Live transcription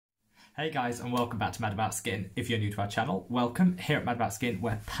Hey guys, and welcome back to Mad About Skin. If you're new to our channel, welcome. Here at Mad About Skin,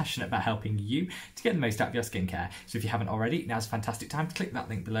 we're passionate about helping you to get the most out of your skincare. So if you haven't already, now's a fantastic time to click that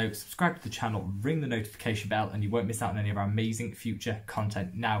link below, subscribe to the channel, ring the notification bell, and you won't miss out on any of our amazing future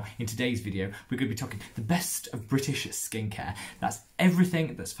content. Now, in today's video, we're going to be talking the best of British skincare. That's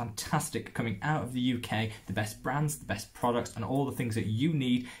everything that's fantastic coming out of the UK, the best brands, the best products, and all the things that you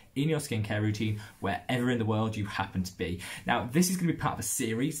need in your skincare routine wherever in the world you happen to be. Now, this is going to be part of a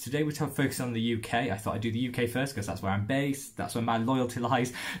series. Today we're focusing on the UK. I thought I'd do the UK first because that's where I'm based, that's where my loyalty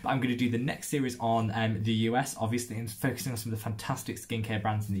lies, but I'm going to do the next series on the US, obviously, and focusing on some of the fantastic skincare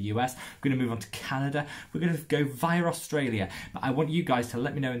brands in the US. We're going to move on to Canada. We're going to go via Australia, but I want you guys to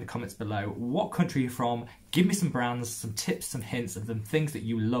let me know in the comments below what country you're from. Give me some brands, some tips, some hints of the things that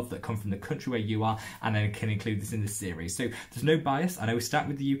you love that come from the country where you are, and then I can include this in this series. So there's no bias. I know we start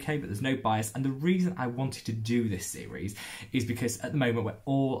with the UK, but there's no bias. And the reason I wanted to do this series is because at the moment we're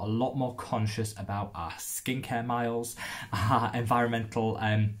all a lot more conscious about our skincare miles, our environmental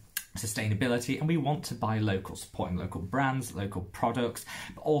sustainability, and we want to buy local, supporting local brands, local products,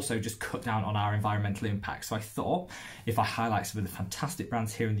 but also just cut down on our environmental impact. So I thought if I highlight some of the fantastic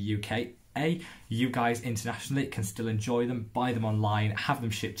brands here in the UK, you guys internationally can still enjoy them, buy them online, have them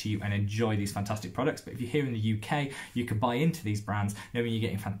shipped to you and enjoy these fantastic products. But if you're here in the UK, you can buy into these brands knowing you're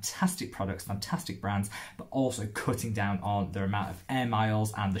getting fantastic products, fantastic brands, but also cutting down on the amount of air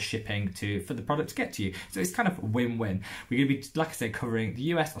miles and the shipping for the product to get to you. So it's kind of a win-win. We're going to be, like I said, covering the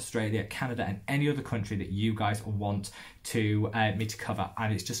US, Australia, Canada, and any other country that you guys want to me to cover,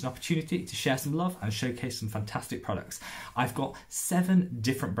 and it's just an opportunity to share some love and showcase some fantastic products. I've got 7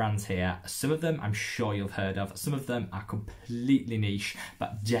 different brands here. Some of them I'm sure you've heard of, some of them are completely niche,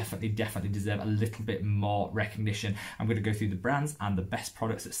 but definitely deserve a little bit more recognition. I'm going to go through the brands and the best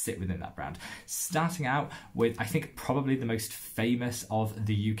products that sit within that brand. Starting out with, I think, probably the most famous of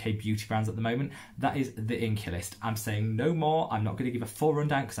the UK beauty brands at the moment, that is the Inkey List. I'm saying no more. I'm not going to give a full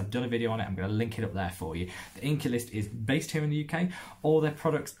rundown because I've done a video on it. I'm going to link it up there for you. The Inkey List is based here in the UK. All their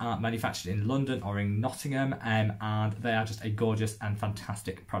products are manufactured in London or in Nottingham, and they are just a gorgeous and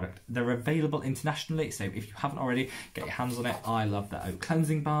fantastic product. They're available internationally, so if you haven't already, get your hands on it. I love their oat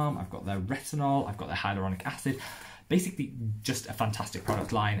cleansing balm, I've got their retinol, I've got their hyaluronic acid. Basically just a fantastic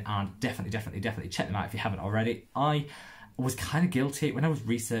product line, and definitely check them out if you haven't already. I was kind of guilty when I was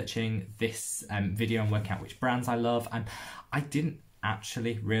researching this video and working out which brands I love, and I didn't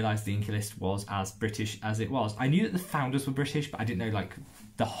actually realise the Inkey List was as British as it was. I knew that the founders were British, but I didn't know like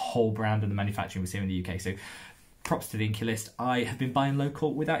the whole brand and the manufacturing was here in the UK. So props to the Inkey List. I have been buying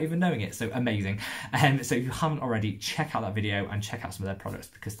local without even knowing it, so amazing. So if you haven't already, check out that video and check out some of their products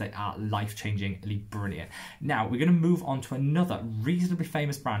because they are life-changingly brilliant. Now we're going to move on to another reasonably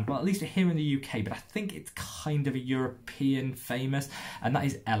famous brand, well, at least here in the UK, but I think it's kind of a European famous, and that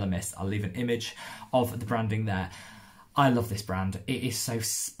is Elemis. I'll leave an image of the branding there. I love this brand. It is so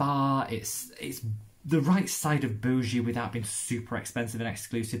spa, it's the right side of bougie without being super expensive and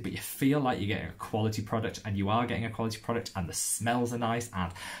exclusive, but you feel like you're getting a quality product, and you are getting a quality product, and the smells are nice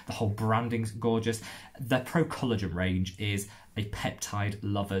and the whole branding's gorgeous. Their Pro Collagen range is a peptide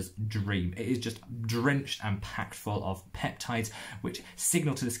lover's dream. It is just drenched and packed full of peptides which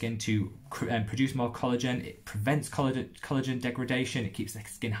signal to the skin to produce more collagen. It prevents collagen degradation, it keeps the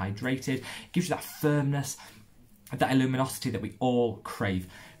skin hydrated, it gives you that firmness, that luminosity that we all crave.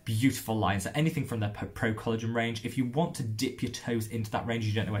 Beautiful line. So anything from their Pro Collagen range. If you want to dip your toes into that range,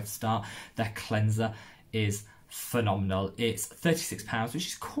 you don't know where to start, their cleanser is phenomenal. It's £36, which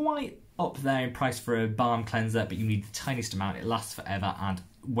is quite up there in price for a balm cleanser, but you need the tiniest amount. It lasts forever, and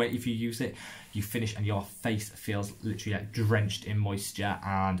if you use it, you finish and your face feels literally like drenched in moisture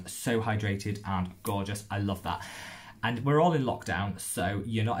and so hydrated and gorgeous. I love that. And we're all in lockdown, so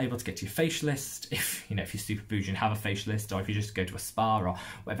you're not able to get to your facialist if you're super bougie and have a facialist, or if you just go to a spa or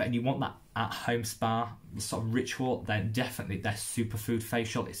whatever, and you want that at-home spa sort of ritual, then definitely their superfood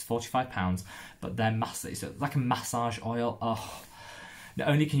facial is £45, but their massage, so it's like a massage oil. Oh, not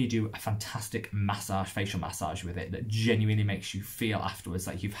only can you do a fantastic massage, facial massage with it that genuinely makes you feel afterwards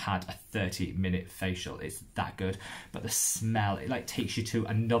like you've had a 30-minute facial, it's that good, but the smell, it like takes you to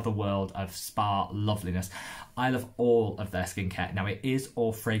another world of spa loveliness. I love all of their skincare. Now, it is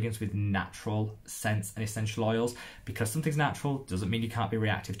all fragrance with natural scents and essential oils. Because something's natural doesn't mean you can't be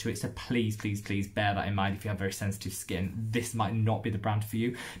reactive to it. So please bear that in mind if you have very sensitive skin. This might not be the brand for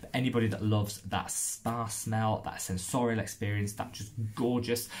you, but anybody that loves that spa smell, that sensorial experience, that just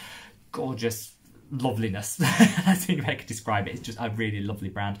gorgeous loveliness. That's the only way I could describe it. It's just a really lovely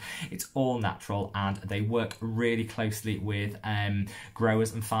brand. It's all natural, and they work really closely with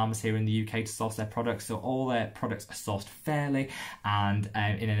growers and farmers here in the UK to source their products. So all their products are sourced fairly and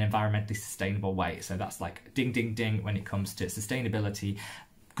in an environmentally sustainable way. So that's like ding, ding, ding when it comes to sustainability,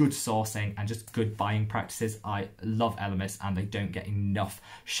 good sourcing, and just good buying practices. I love Elemis, and they don't get enough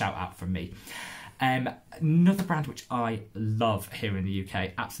shout out from me. Another brand which I love here in the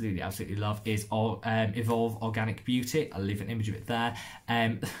UK, absolutely love, is Evolve Organic Beauty. I'll leave an image of it there.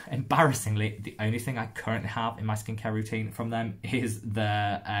 Embarrassingly, the only thing I currently have in my skincare routine from them is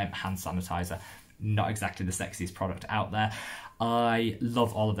the hand sanitizer. Not exactly the sexiest product out there. I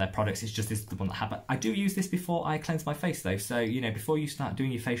love all of their products. It's just this is the one that I have. But I do use this before I cleanse my face though. So, you know, before you start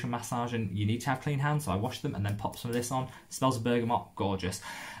doing your facial massage, and you need to have clean hands, so I wash them and then pop some of this on. It smells of bergamot, gorgeous.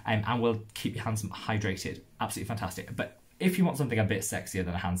 And will keep your hands hydrated. Absolutely fantastic. But if you want something a bit sexier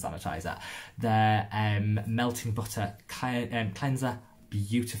than a hand sanitizer, their melting butter cleanser,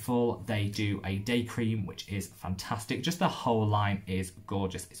 beautiful. They do a day cream which is fantastic. Just the whole line is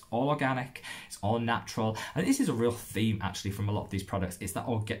gorgeous. It's all organic, it's all natural, and this is a real theme actually from a lot of these products. It's that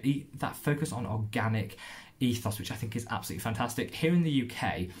that focus on organic ethos, which I think is absolutely fantastic. Here in the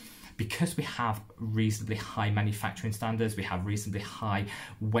UK, because we have reasonably high manufacturing standards, we have reasonably high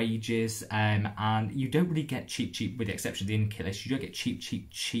wages, and you don't really get cheap, with the exception of the Inkey List. You don't get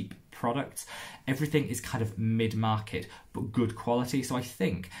cheap products. Everything is kind of mid-market, but good quality. So I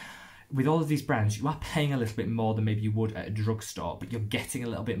think with all of these brands, you are paying a little bit more than maybe you would at a drugstore, but you're getting a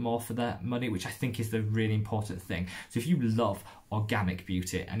little bit more for their money, which I think is the really important thing. So if you love organic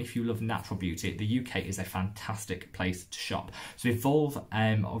beauty and if you love natural beauty, the UK is a fantastic place to shop. So Evolve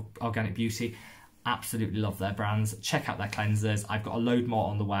Organic Beauty, absolutely love their brands. Check out their cleansers. I've got a load more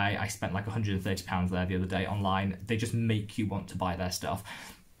on the way. I spent like £130 there the other day online. They just make you want to buy their stuff.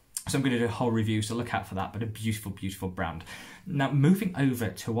 So I'm going to do a whole review, so look out for that, but a beautiful brand. Now, moving over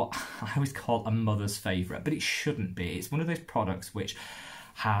to what I always call a mother's favourite, but it shouldn't be. It's one of those products which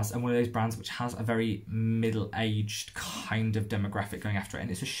has, and one of those brands which has a very middle-aged kind of demographic going after it, and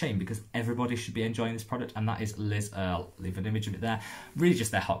it's a shame because everybody should be enjoying this product, and that is Earle. Leave an image of it there. Really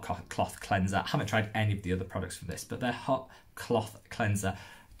just their hot cloth cleanser. I haven't tried any of the other products from this, but their hot cloth cleanser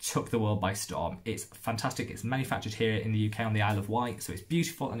took the world by storm. It's fantastic. It's manufactured here in the UK on the Isle of Wight, so it's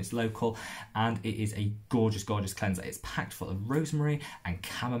beautiful and it's local, and it is a gorgeous cleanser. It's packed full of rosemary and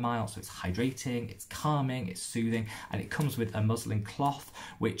chamomile, so it's hydrating, it's calming, it's soothing, and it comes with a muslin cloth,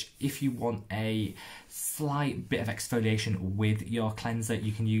 which if you want a slight bit of exfoliation with your cleanser,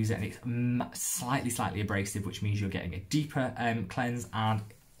 you can use it, and it's slightly abrasive, which means you're getting a deeper cleanse, and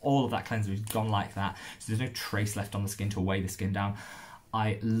all of that cleanser is gone like that, so there's no trace left on the skin to weigh the skin down.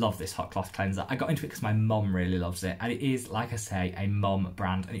 I love this hot cloth cleanser. I got into it because my mum really loves it, and it is, like I say, a mum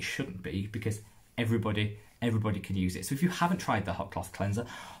brand, and it shouldn't be because everybody can use it. So if you haven't tried the hot cloth cleanser,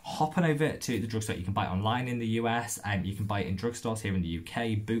 hop on over to the drugstore. You can buy it online in the US, and you can buy it in drugstores here in the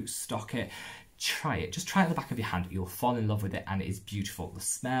UK. Boots stock it. Try it. Just try it on the back of your hand. You'll fall in love with it, and it is beautiful. The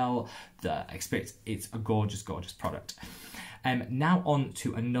smell, the experience, it's a gorgeous product. Now on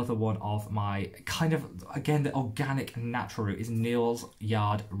to another one of my kind of, again, the organic natural route is Neals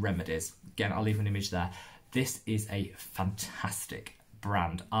Yard Remedies. Again, I'll leave an image there. This is a fantastic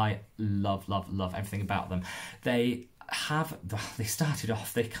brand. I love everything about them. They started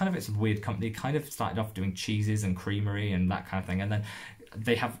off, it's a weird company, kind of started off doing cheeses and creamery and that kind of thing, and then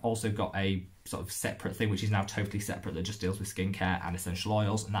they have also got a sort of separate thing which is now totally separate that just deals with skincare and essential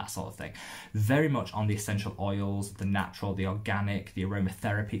oils and that sort of thing. Very much on the essential oils, the natural, the organic, the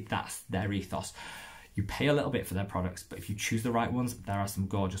aromatherapy. That's their ethos. You pay a little bit for their products, but if you choose the right ones, there are some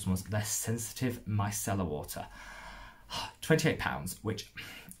gorgeous ones. Their sensitive micellar water, £28, which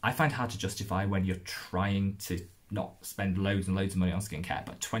I find hard to justify when you're trying to not spend loads and loads of money on skincare,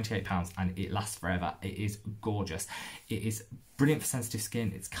 but £28 and it lasts forever. It is gorgeous. It is brilliant for sensitive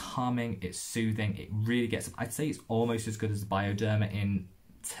skin. It's calming, it's soothing. It really gets, I'd say it's almost as good as the Bioderma in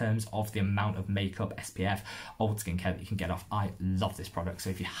terms of the amount of makeup, SPF, old skincare that you can get off. I love this product. So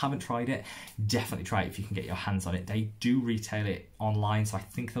if you haven't tried it, definitely try it if you can get your hands on it. They do retail it online, so I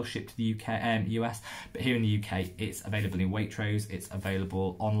think they'll ship to the UK, US, but here in the UK, it's available in Waitrose, it's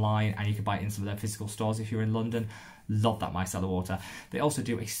available online, and you can buy it in some of their physical stores if you're in London. Love that micellar water. They also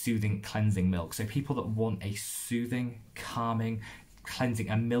do a soothing cleansing milk. So people that want a soothing, calming, cleansing,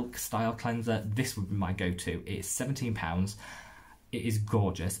 a milk style cleanser, this would be my go-to. It is £17. It is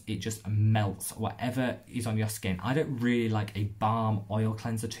gorgeous. It just melts whatever is on your skin. I don't really like a balm oil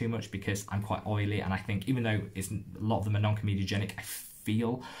cleanser too much because I'm quite oily, and I think even though a lot of them are non-comedogenic, I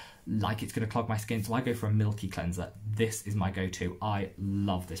feel like it's going to clog my skin, so I go for a milky cleanser. This is my go-to. I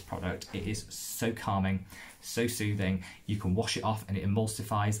love this product. It is so calming, so soothing. You can wash it off and it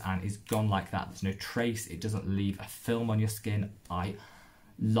emulsifies and is gone like that. There's no trace. It doesn't leave a film on your skin. I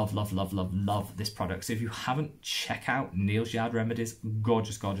love, love, love, love, love this product. So if you haven't, check out Neals Yard Remedies.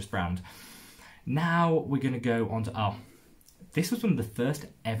 Gorgeous, gorgeous brand. Now we're going to go on to, this was one of the first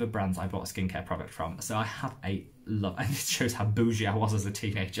ever brands I bought a skincare product from. So I have a love, and it shows how bougie I was as a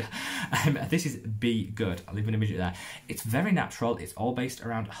teenager. This is Be Good. I'll leave an image there. It's very natural. It's all based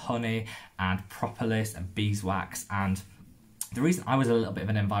around honey and propolis and beeswax. And the reason I was a little bit of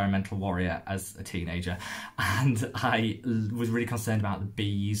an environmental warrior as a teenager, and I was really concerned about the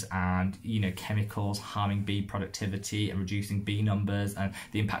bees and, you know, chemicals harming bee productivity and reducing bee numbers and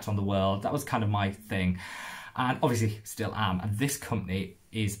the impact on the world. That was kind of my thing. And obviously still am. And this company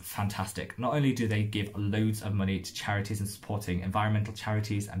is fantastic. Not only do they give loads of money to charities and supporting environmental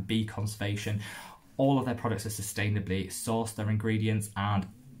charities and bee conservation, all of their products are sustainably sourced. Their ingredients and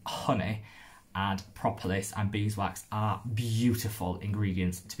honey and propolis and beeswax are beautiful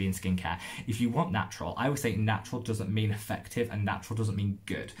ingredients to be in skincare. If you want natural, I always say natural doesn't mean effective and natural doesn't mean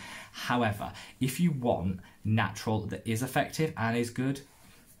good. However, if you want natural that is effective and is good,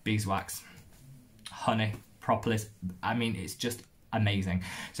 beeswax, honey, propolis, I mean, it's just amazing.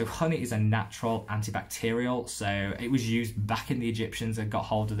 So honey is a natural antibacterial, so it was used back in the Egyptians and got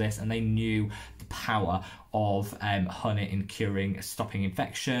hold of this, and they knew the power of honey in curing, stopping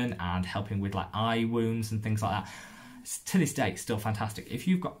infection and helping with like eye wounds and things like that. To this day, it's still fantastic. If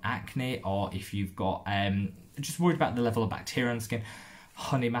you've got acne or if you've got just worried about the level of bacteria on the skin,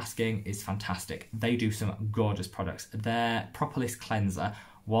 honey masking is fantastic. They do some gorgeous products. Their propolis cleanser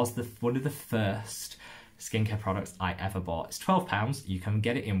was one of the first skincare products I ever bought. It's £12. You can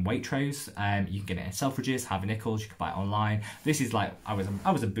get it in Waitrose, you can get it in Selfridges, Harvey Nichols, you can buy it online. This is like, I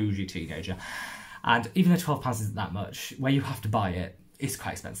was a bougie teenager, and even though £12 isn't that much, where you have to buy it, it's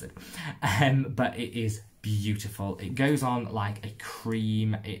quite expensive. But it is beautiful. It goes on like a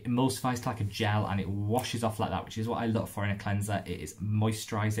cream, it emulsifies to like a gel, and it washes off like that, which is what I look for in a cleanser. It is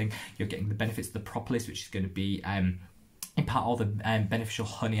moisturising. You're getting the benefits of the propolis, which is going to be impart all the beneficial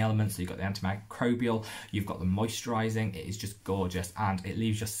honey elements. So you've got the antimicrobial, you've got the moisturising. It is just gorgeous, and it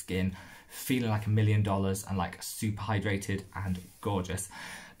leaves your skin feeling like $1 million and like super hydrated and gorgeous.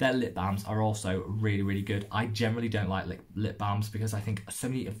 Their lip balms are also really, really good. I generally don't like lip balms because I think so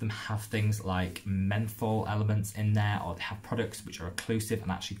many of them have things like menthol elements in there, or they have products which are occlusive and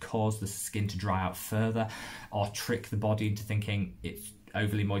actually cause the skin to dry out further, or trick the body into thinking it's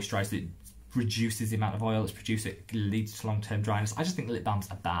overly moisturised. It reduces the amount of oil that's produced, it leads to long-term dryness. I just think lip balms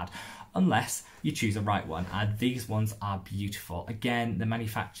are bad unless you choose the right one, and these ones are beautiful. Again,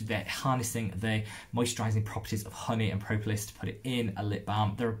 they're harnessing the moisturising properties of honey and propolis to put it in a lip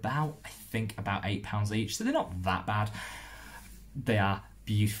balm. They're about, I think, about £8 each, so they're not that bad. They are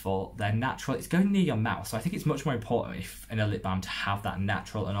beautiful, they're natural. It's going near your mouth, so I think it's much more important if in a lip balm to have that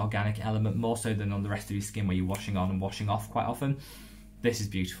natural and organic element, more so than on the rest of your skin where you're washing on and washing off quite often. This is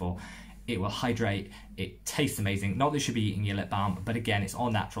beautiful. It will hydrate, it tastes amazing. Not that you should be eating your lip balm, but again, it's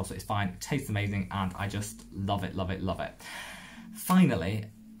all natural, so it's fine. It tastes amazing, and I just love it, love it, love it. Finally,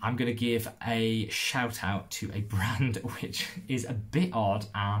 I'm going to give a shout out to a brand which is a bit odd,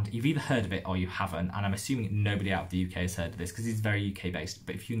 and you've either heard of it or you haven't, and I'm assuming nobody out of the UK has heard of this because it's very UK based,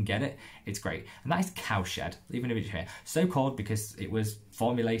 but if you can get it, it's great. And that is Cowshed. Leave an image here. So called because it was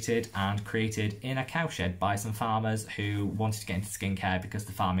formulated and created in a cowshed by some farmers who wanted to get into skincare because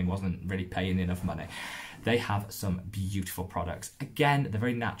the farming wasn't really paying enough money. They have some beautiful products. Again, they're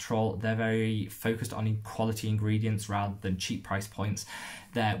very natural. They're very focused on quality ingredients rather than cheap price points.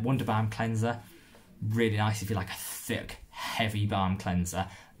 Their Wonder Balm cleanser, really nice if you like a thick, heavy balm cleanser.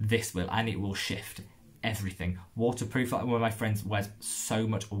 This will, and it will shift everything. Waterproof, like one of my friends wears so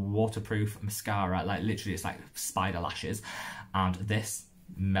much waterproof mascara, like literally it's like spider lashes, and this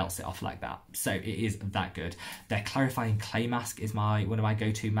melts it off like that. So it is that good. Their clarifying clay mask is one of my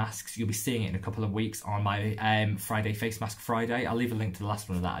go-to masks. You'll be seeing it in a couple of weeks on my Friday face mask Friday. I'll leave a link to the last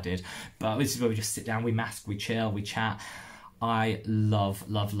one of that I did, but this is where we just sit down, we mask, we chill, we chat. I love,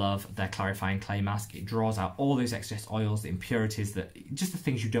 love, love their clarifying clay mask. It draws out all those excess oils, the impurities, just the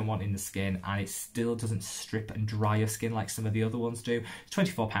things you don't want in the skin, and it still doesn't strip and dry your skin like some of the other ones do. It's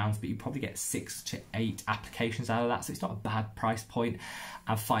 £24, but you probably get 6 to 8 applications out of that, so it's not a bad price point.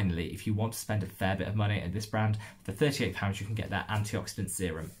 And finally, if you want to spend a fair bit of money at this brand, for £38 you can get their antioxidant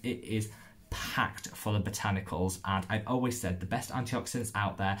serum. It is packed full of botanicals, and I've always said the best antioxidants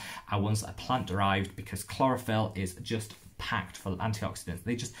out there are ones that are plant derived, because chlorophyll is just packed full of antioxidants.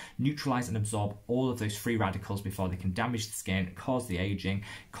 They just neutralize and absorb all of those free radicals before they can damage the skin, cause the aging,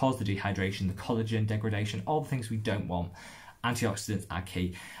 cause the dehydration, the collagen degradation, all the things we don't want. Antioxidants are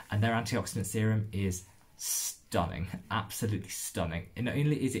key, and their antioxidant serum is stunning, absolutely stunning. And not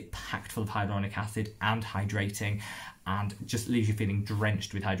only is it packed full of hyaluronic acid and hydrating and just leaves you feeling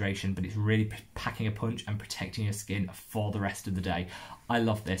drenched with hydration, but it's really packing a punch and protecting your skin for the rest of the day. I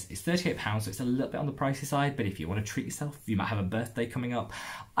love this. It's £38, so it's a little bit on the pricey side, but if you want to treat yourself, you might have a birthday coming up,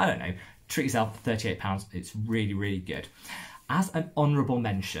 I don't know, treat yourself for £38. It's really, really good. As an honourable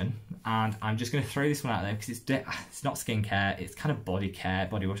mention, and I'm just going to throw this one out there because it's not skincare, it's kind of body care,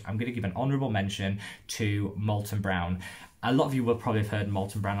 body wash. I'm going to give an honourable mention to Molton Brown. A lot of you will probably have heard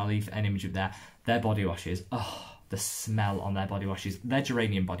Molton Brown. I'll leave an image of their body washes. Oh, the smell on their body washes. Their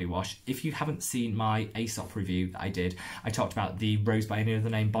geranium body wash. If you haven't seen my Aesop review that I did, I talked about the Rose by Any Other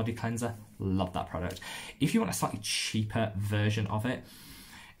Name body cleanser. Love that product. If you want a slightly cheaper version of it,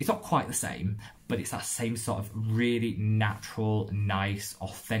 it's not quite the same, but it's that same sort of really natural, nice,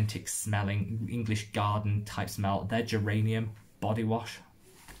 authentic smelling English garden type smell. Their geranium body wash,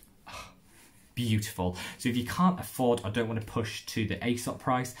 beautiful. So if you can't afford or don't want to push to the Aesop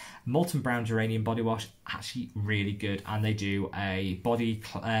price, Molton Brown geranium body wash, actually really good. And they do a body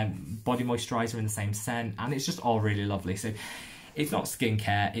moisturizer in the same scent, and it's just all really lovely. So it's not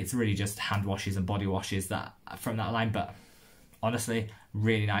skincare, it's really just hand washes and body washes that from that line, but honestly,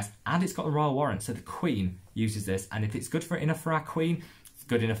 really nice. And it's got a royal warrant, so the Queen uses this, and if it's good enough for our Queen, it's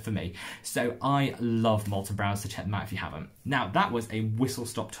good enough for me. So I love Molton Brown, so check them out if you haven't. Now, that was a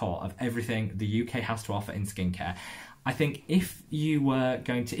whistle-stop tour of everything the UK has to offer in skincare. I think if you're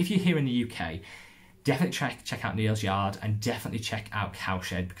here in the UK, definitely check out Neals Yard, and definitely check out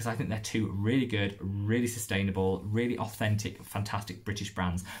Cowshed, because I think they're two really good, really sustainable, really authentic, fantastic British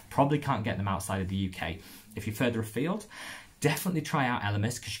brands. Probably can't get them outside of the UK. If you're further afield, definitely try out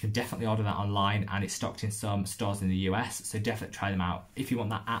Elemis, because you can definitely order that online, and it's stocked in some stores in the US, so definitely try them out. If you want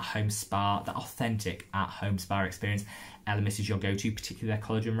that at-home spa, that authentic at-home spa experience, Elemis is your go-to, particularly their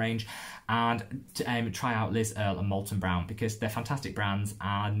collagen range. And try out Earle and Molton Brown, because they're fantastic brands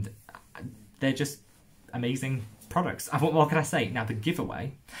and they're just amazing products. What more can I say? Now, the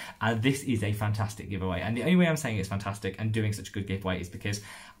giveaway, this is a fantastic giveaway, and the only way I'm saying it's fantastic and doing such a good giveaway is because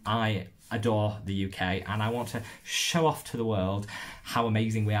I adore the UK and I want to show off to the world how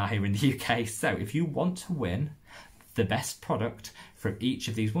amazing we are here in the UK. So if you want to win the best product from each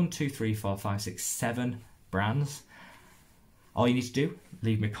of these 7 brands, all you need to do,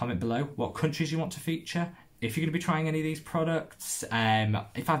 leave me a comment below what countries you want to feature. If you're going to be trying any of these products,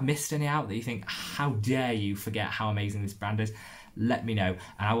 if I've missed any out that you think, how dare you forget how amazing this brand is, let me know,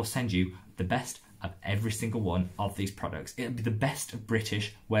 and I will send you the best of every single one of these products. It'll be the best of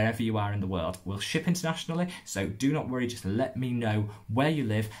British wherever you are in the world. We'll ship internationally, so do not worry, just let me know where you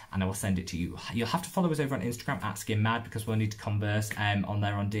live and I will send it to you. You'll have to follow us over on Instagram at SkinMad, because we'll need to converse on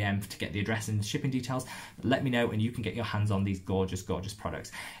there on DM to get the address and the shipping details. But let me know and you can get your hands on these gorgeous, gorgeous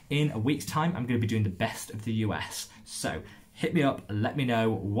products. In a week's time, I'm going to be doing the best of the US. So hit me up and let me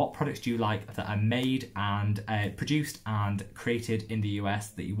know what products do you like that are made and produced and created in the US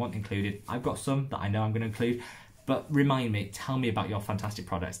that you want included. I've got some that I know I'm going to include, but remind me, tell me about your fantastic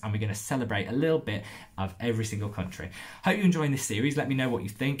products, and we're going to celebrate a little bit of every single country. Hope you're enjoying this series. Let me know what you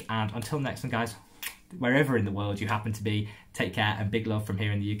think, and until next one, guys, wherever in the world you happen to be, take care and big love from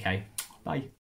here in the UK. Bye.